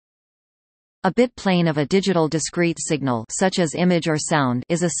A bit plane of a digital discrete signal, such as image or sound,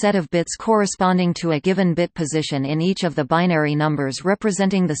 is a set of bits corresponding to a given bit position in each of the binary numbers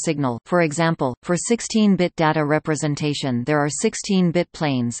representing the signal. For example, for 16-bit data representation there are 16 bit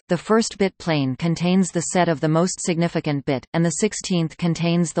planes. The first bit plane contains the set of the most significant bit, and the 16th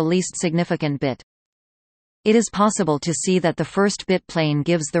contains the least significant bit. It is possible to see that the first bit plane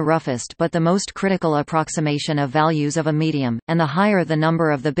gives the roughest but the most critical approximation of values of a medium, and the higher the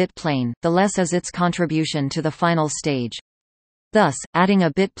number of the bit plane, the less is its contribution to the final stage. Thus, adding a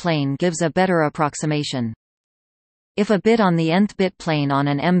bit plane gives a better approximation. If a bit on the nth bit plane on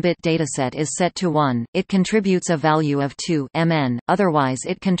an m-bit dataset is set to 1, it contributes a value of 2 mn, otherwise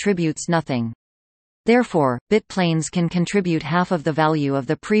it contributes nothing. Therefore, bit planes can contribute half of the value of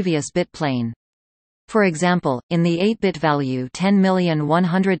the previous bit plane. For example, in the 8-bit value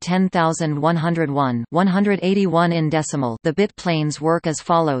 10,110,101, 181 in decimal, the bit planes work as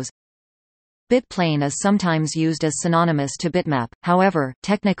follows. Bit plane is sometimes used as synonymous to bitmap, however,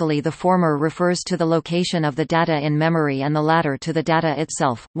 technically the former refers to the location of the data in memory and the latter to the data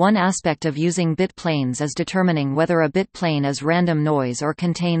itself. One aspect of using bit planes is determining whether a bit plane is random noise or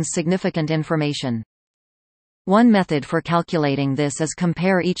contains significant information. One method for calculating this is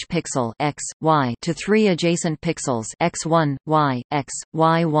compare each pixel x, y to three adjacent pixels x1, y, x,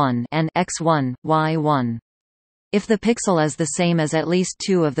 y1 and x1, y1. If the pixel is the same as at least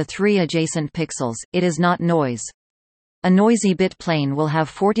two of the three adjacent pixels, it is not noise. A noisy bit plane will have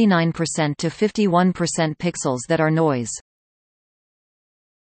 49% to 51% pixels that are noise.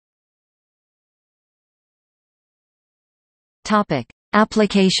 Topic: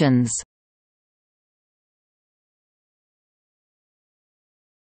 Applications.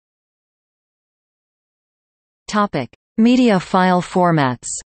 Media file formats.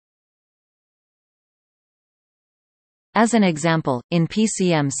 As an example, in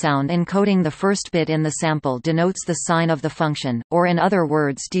PCM sound encoding the first bit in the sample denotes the sign of the function, or in other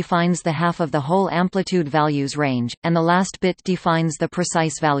words defines the half of the whole amplitude values range, and the last bit defines the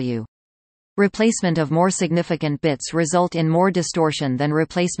precise value. Replacement of more significant bits result in more distortion than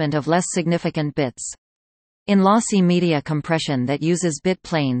replacement of less significant bits. In lossy media compression that uses bit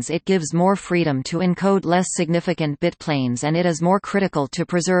planes, it gives more freedom to encode less significant bit planes, and it is more critical to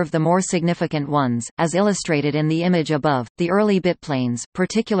preserve the more significant ones. As illustrated in the image above, the early bit planes,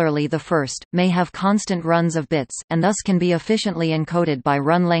 particularly the first, may have constant runs of bits, and thus can be efficiently encoded by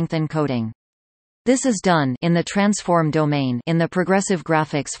run-length encoding. This is done in the transform domain in the progressive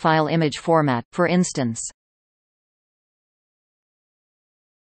graphics file image format, for instance.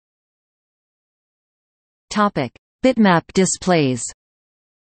 Bitmap displays.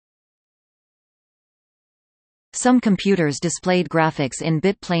 Some computers displayed graphics in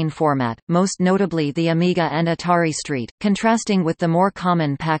bit plane format, most notably the Amiga and Atari ST, contrasting with the more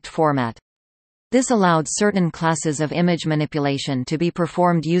common packed format. This allowed certain classes of image manipulation to be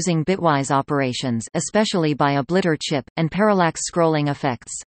performed using bitwise operations, especially by a blitter chip, and parallax scrolling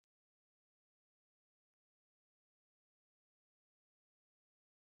effects.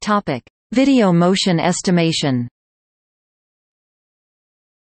 Video motion estimation.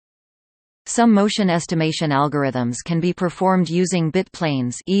 Some motion estimation algorithms can be performed using bit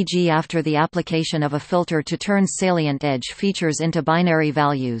planes, e.g. after the application of a filter to turn salient edge features into binary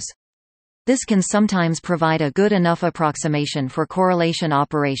values. This can sometimes provide a good enough approximation for correlation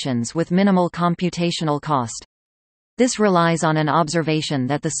operations with minimal computational cost. This relies on an observation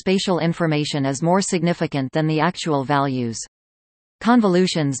that the spatial information is more significant than the actual values.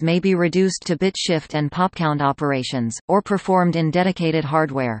 Convolutions may be reduced to bit shift and popcount operations, or performed in dedicated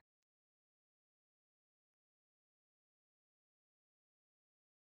hardware.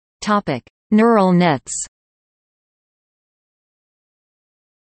 Neural nets.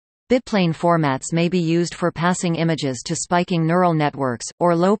 Bitplane formats may be used for passing images to spiking neural networks,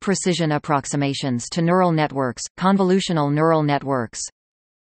 or low-precision approximations to neural networks, convolutional neural networks.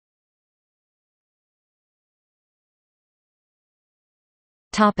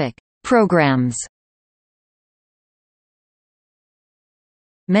 Programs.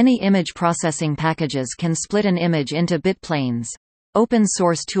 Many image processing packages can split an image into bit planes.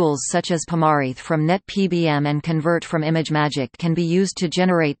 Open-source tools such as Pamarith from NetPBM and Convert from ImageMagick can be used to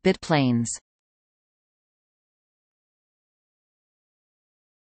generate bit planes.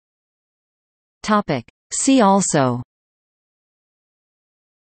 See also: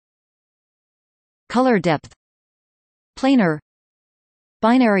 color depth, planar,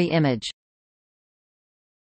 binary image.